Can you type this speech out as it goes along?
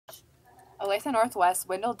Olathe Northwest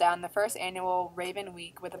dwindled down the first annual Raven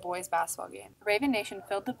Week with a boys' basketball game. Raven Nation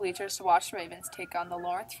filled the bleachers to watch the Ravens take on the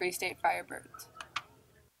Lawrence Free State Firebirds.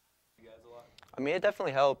 I mean, it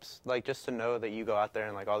definitely helps, like, just to know that you go out there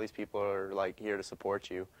and, like, all these people are, like, here to support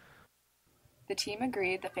you. The team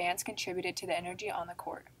agreed the fans contributed to the energy on the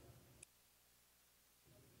court.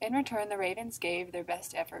 In return, the Ravens gave their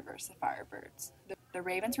best effort versus the Firebirds. The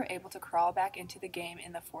Ravens were able to crawl back into the game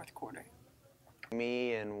in the fourth quarter.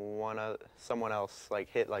 Me and someone else, like,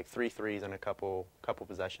 hit, like, 3 threes in a couple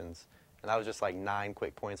possessions. And that was just, like, 9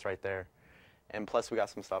 quick points right there. And plus we got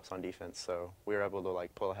some stops on defense, so we were able to,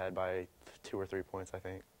 like, pull ahead by 2 or 3 points, I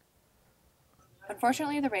think.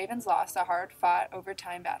 Unfortunately, the Ravens lost a hard-fought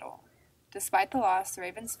overtime battle. Despite the loss, the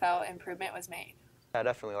Ravens felt improvement was made. Yeah,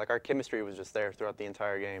 definitely. Like, our chemistry was just there throughout the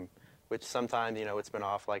entire game, which sometimes, you know, it's been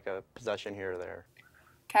off like a possession here or there.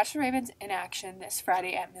 Catch the Ravens in action this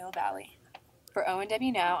Friday at Mill Valley. For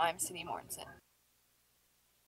ONW Now, I'm Sydney Mortensen.